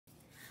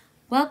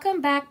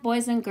Welcome back,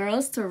 boys and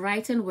girls, to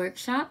Writing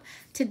Workshop.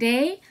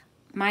 Today,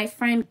 my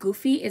friend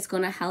Goofy is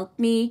going to help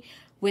me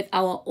with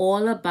our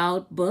All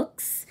About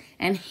books,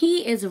 and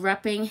he is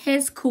repping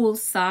his cool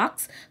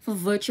socks for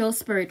Virtual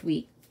Spirit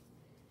Week.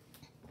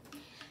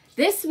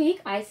 This week,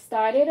 I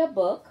started a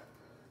book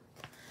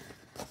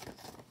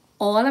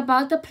all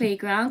about the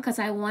playground because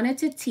I wanted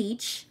to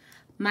teach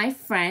my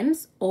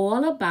friends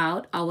all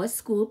about our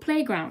school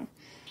playground.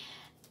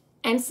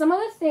 And some of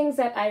the things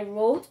that I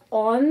wrote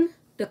on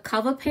the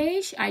cover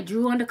page, I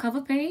drew on the cover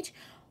page,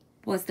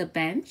 was the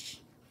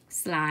bench,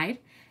 slide,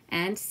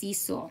 and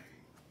seesaw.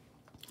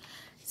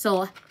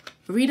 So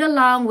read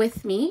along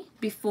with me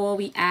before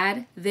we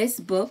add this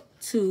book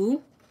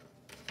to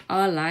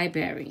our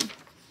library.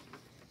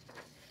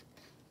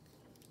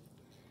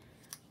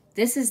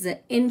 This is the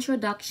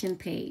introduction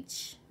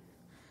page.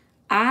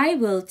 I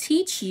will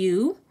teach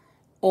you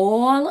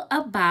all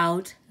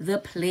about the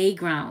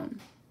playground.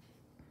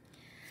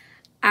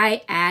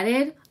 I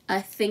added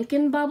a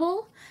thinking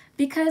bubble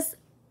because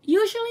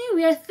usually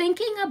we are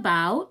thinking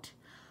about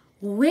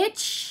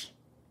which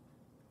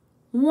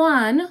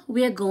one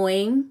we're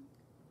going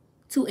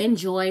to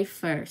enjoy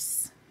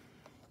first.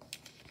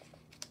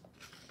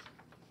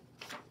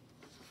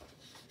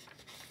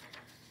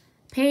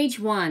 Page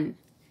 1.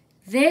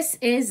 This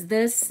is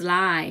the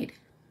slide.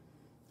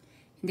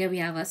 There we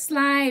have a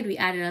slide, we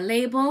added a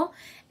label,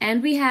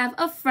 and we have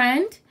a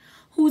friend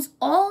who's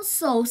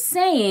also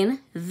saying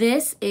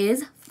this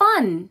is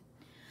fun.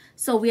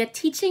 So we are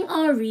teaching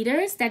our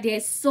readers that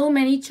there's so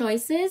many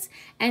choices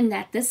and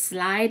that the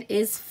slide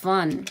is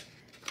fun.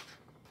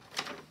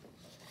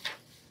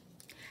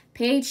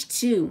 Page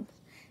 2.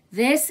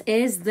 This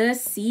is the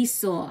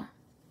seesaw.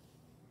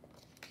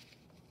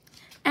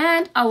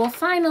 And our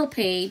final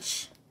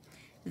page,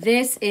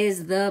 this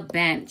is the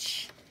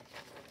bench.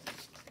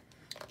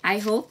 I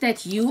hope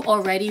that you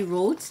already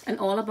wrote an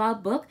All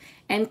About book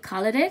and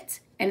colored it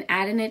and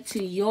added it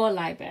to your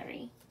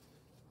library.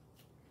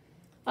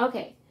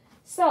 Okay.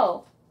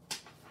 So,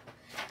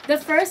 the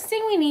first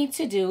thing we need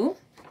to do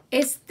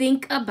is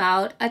think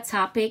about a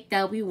topic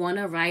that we want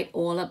to write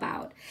all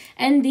about.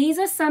 And these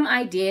are some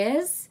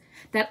ideas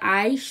that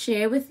I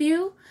share with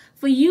you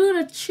for you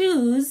to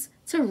choose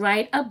to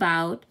write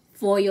about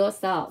for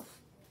yourself.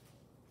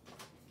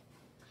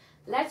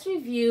 Let's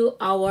review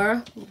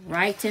our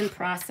writing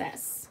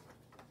process.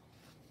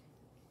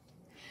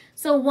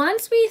 So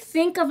once we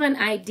think of an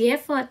idea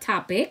for a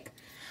topic,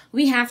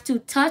 we have to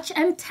touch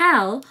and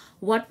tell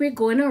what we're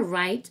going to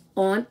write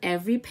on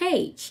every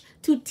page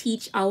to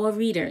teach our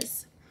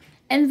readers.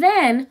 And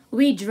then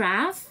we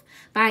draft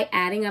by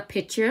adding a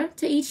picture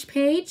to each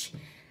page,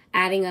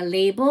 adding a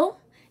label,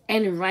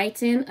 and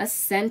writing a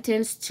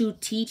sentence to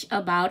teach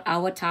about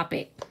our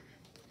topic.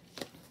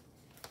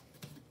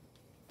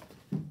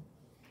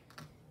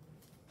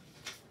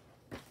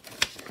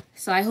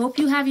 So I hope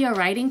you have your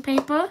writing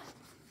paper.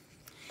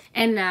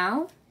 And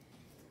now,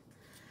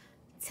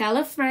 tell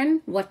a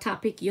friend what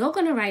topic you're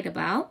going to write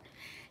about.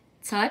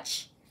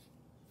 Touch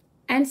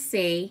and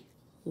say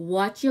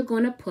what you're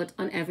going to put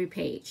on every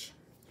page.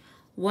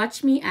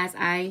 Watch me as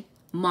I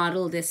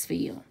model this for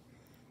you.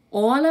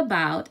 All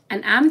about,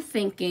 and I'm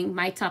thinking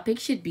my topic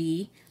should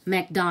be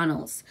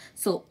McDonald's.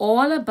 So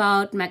all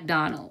about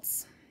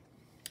McDonald's.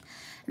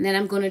 And then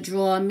I'm going to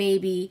draw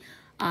maybe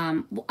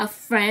a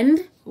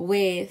friend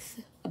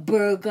with a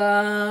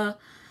burger.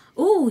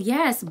 Oh,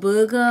 yes,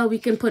 burger. We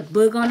can put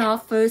burger on our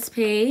first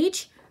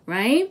page,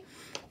 right?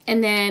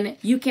 And then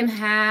you can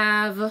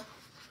have,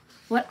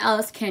 what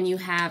else can you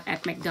have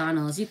at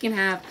McDonald's? You can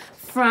have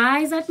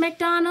fries at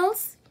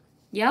McDonald's.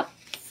 Yep,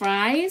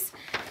 fries.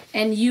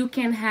 And you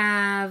can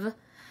have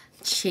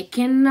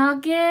chicken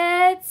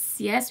nuggets.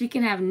 Yes, we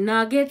can have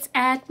nuggets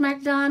at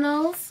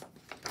McDonald's.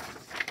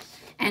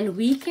 And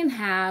we can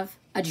have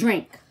a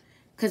drink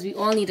because we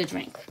all need a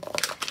drink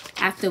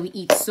after we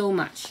eat so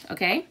much,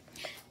 okay?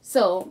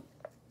 So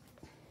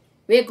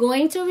we're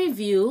going to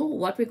review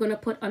what we're going to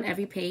put on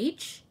every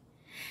page.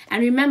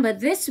 And remember,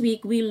 this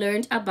week we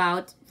learned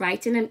about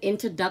writing an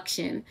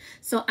introduction.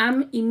 So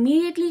I'm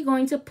immediately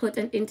going to put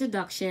an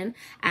introduction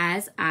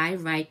as I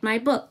write my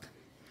book.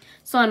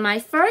 So on my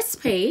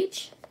first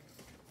page,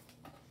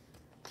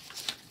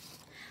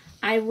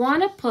 I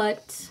want to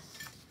put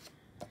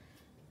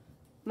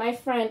my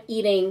friend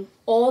eating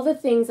all the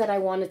things that I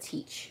want to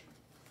teach.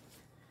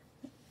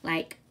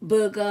 Like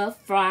burger,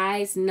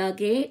 fries,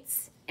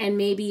 nuggets, and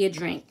maybe a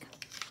drink.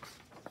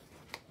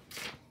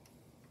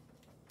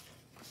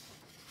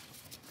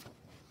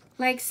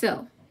 Like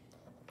so.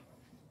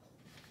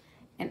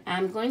 And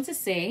I'm going to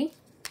say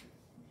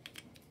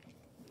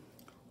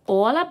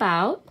all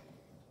about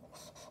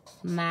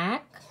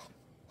McDonald's.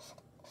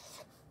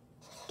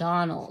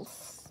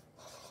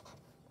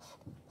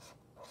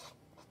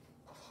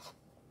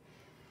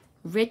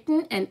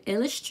 Written and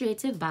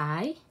illustrated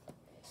by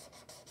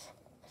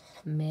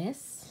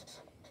Miss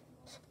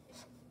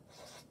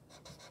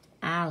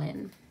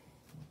Allen.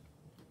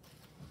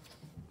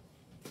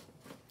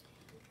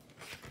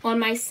 On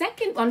my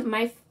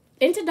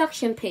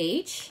introduction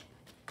page,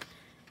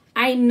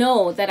 I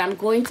know that I'm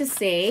going to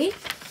say,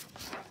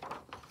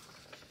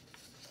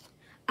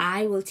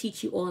 I will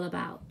teach you all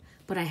about,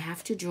 but I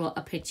have to draw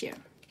a picture.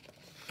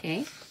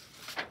 Okay?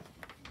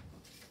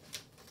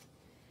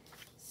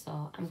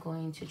 So I'm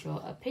going to draw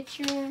a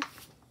picture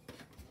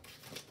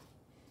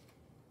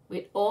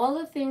with all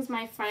the things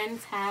my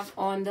friends have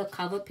on the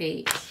cover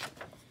page.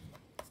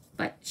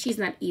 But she's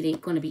not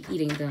going to be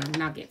eating the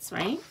nuggets,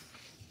 right?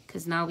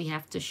 Because now we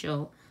have to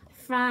show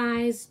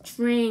fries,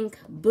 drink,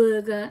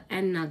 burger,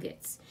 and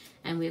nuggets.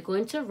 And we're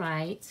going to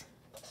write,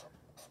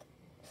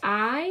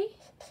 I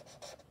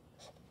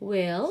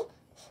will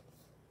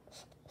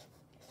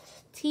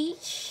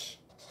teach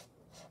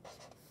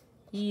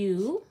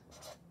you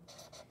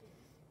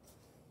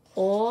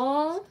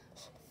all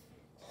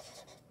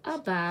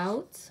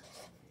about,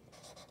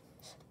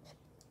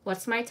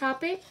 what's my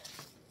topic?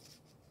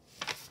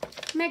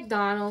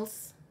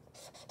 McDonald's.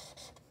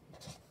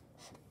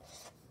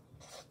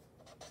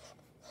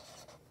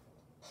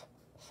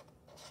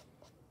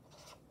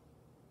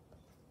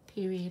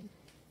 Period.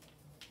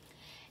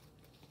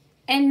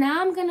 And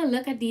now I'm going to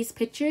look at these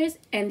pictures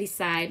and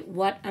decide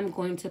what I'm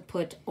going to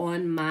put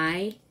on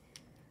my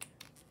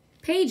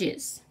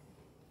pages.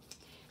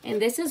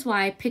 And this is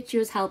why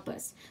pictures help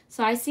us.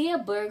 So I see a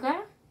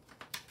burger.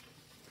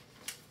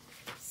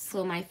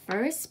 So my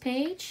first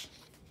page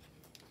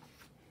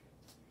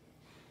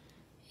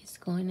is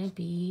going to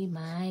be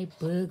my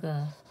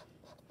burger.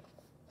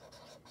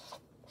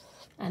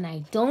 And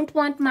I don't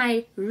want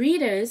my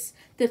readers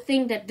to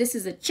think that this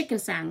is a chicken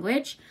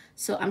sandwich.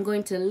 So I'm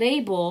going to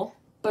label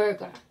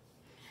burger.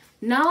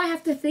 Now I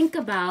have to think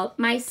about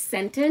my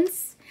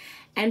sentence.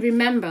 And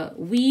remember,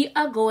 we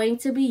are going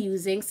to be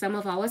using some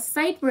of our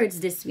sight words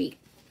this week.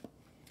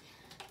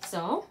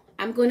 So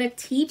I'm going to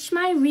teach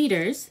my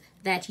readers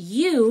that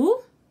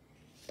you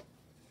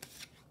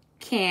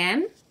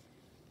can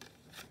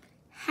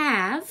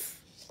have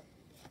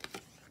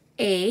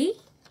a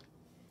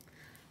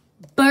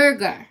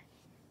burger.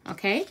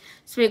 Okay,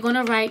 so we're going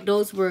to write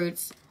those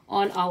words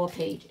on our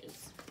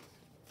pages.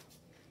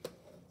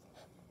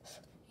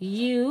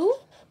 You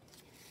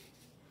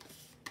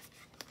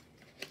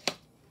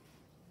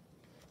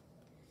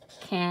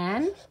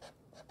can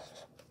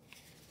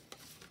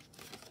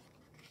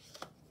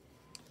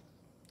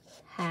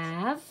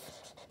have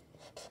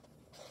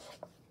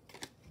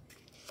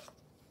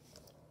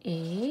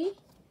a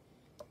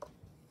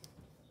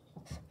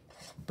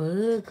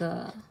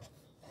burger.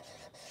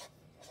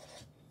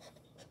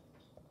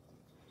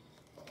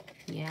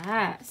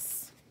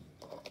 Yes.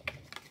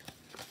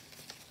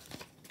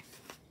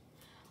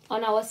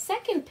 On our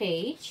second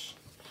page,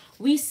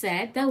 we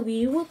said that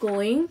we were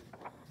going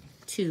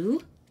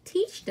to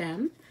teach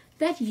them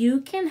that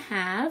you can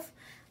have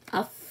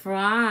a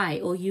fry,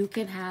 or you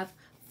can have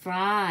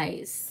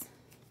fries.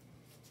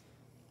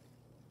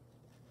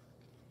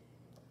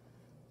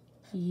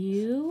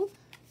 You,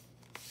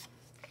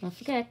 don't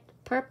forget,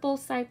 purple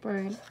sight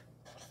word.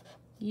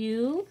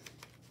 You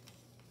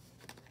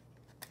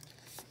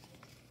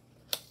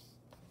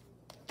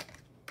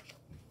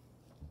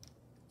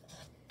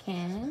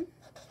can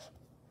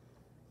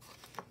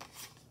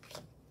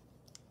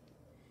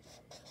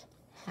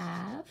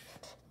have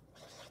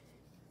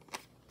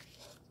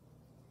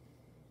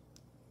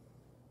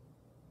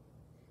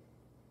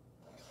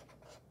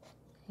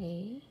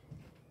a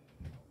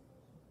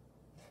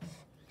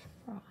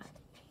fry.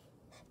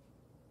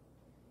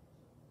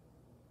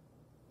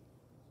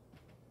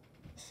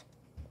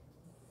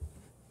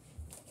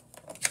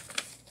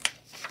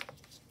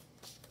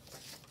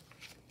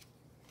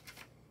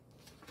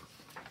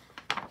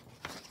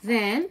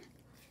 Then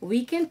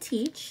we can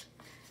teach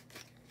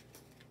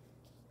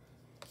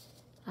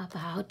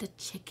about the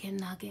chicken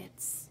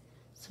nuggets.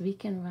 So we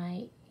can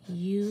write,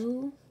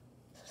 you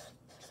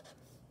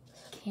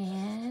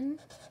can,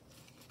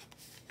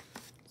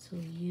 so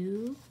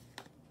you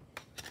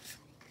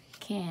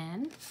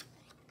can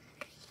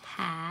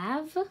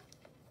have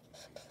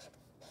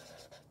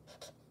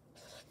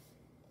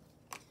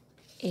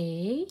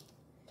a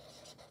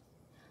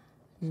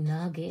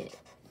nugget.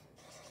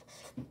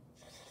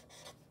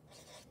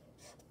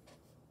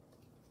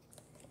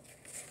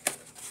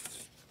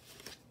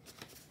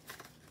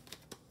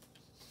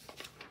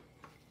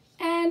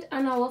 And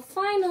on our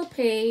final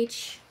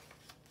page,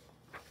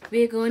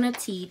 we're going to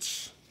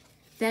teach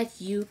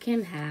that you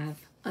can have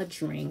a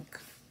drink.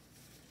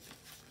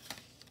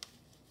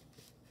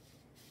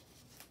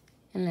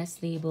 And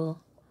let's label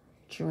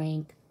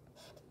drink.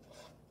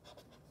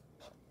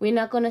 We're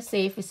not going to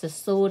say if it's a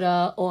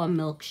soda or a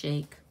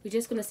milkshake. We're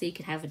just going to say you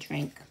can have a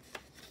drink.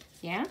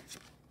 Yeah?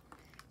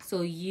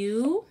 So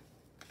you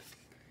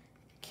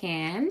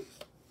can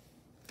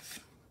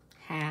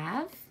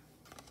have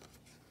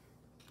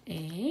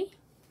a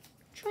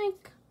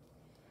drink.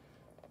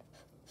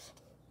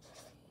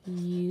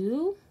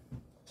 You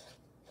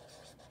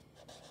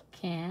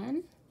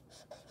can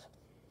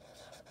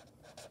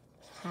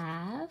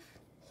have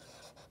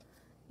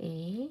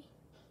a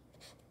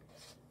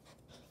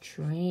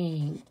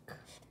drink.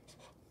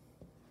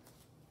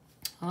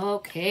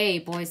 Okay,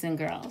 boys and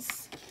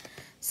girls.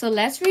 So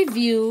let's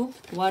review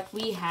what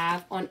we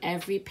have on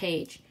every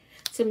page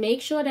to make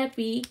sure that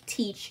we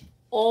teach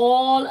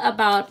all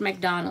about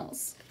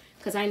McDonald's.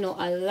 Because I know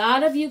a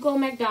lot of you go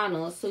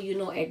McDonald's, so you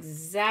know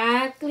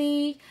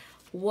exactly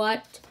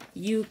what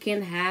you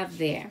can have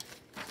there.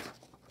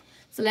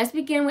 So let's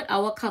begin with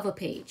our cover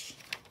page.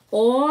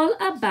 All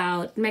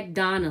About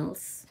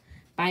McDonald's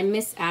by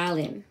Miss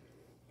Allen.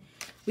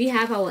 We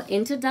have our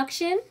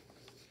introduction.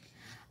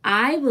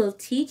 I will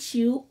teach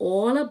you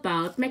all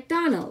about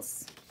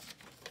McDonald's.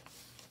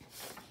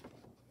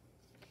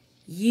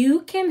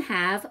 You can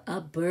have a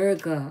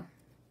burger.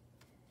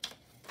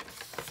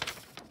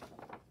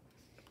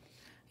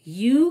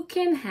 You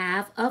can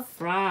have a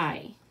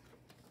fry.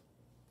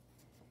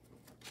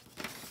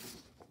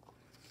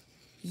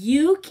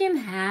 You can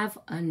have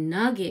a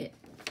nugget.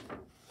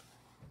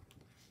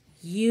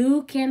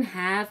 You can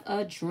have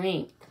a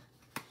drink.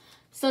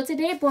 So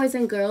today, boys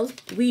and girls,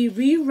 we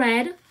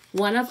reread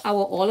one of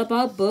our All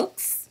About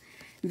books.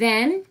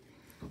 Then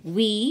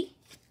we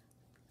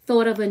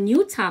thought of a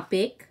new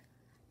topic,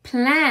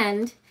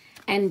 planned,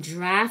 and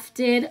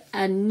drafted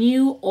a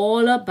new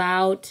All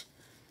About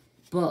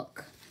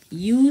book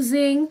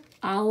using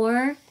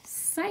our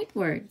sight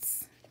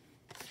words.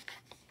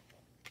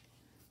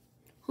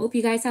 Hope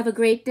you guys have a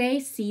great day.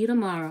 See you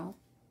tomorrow.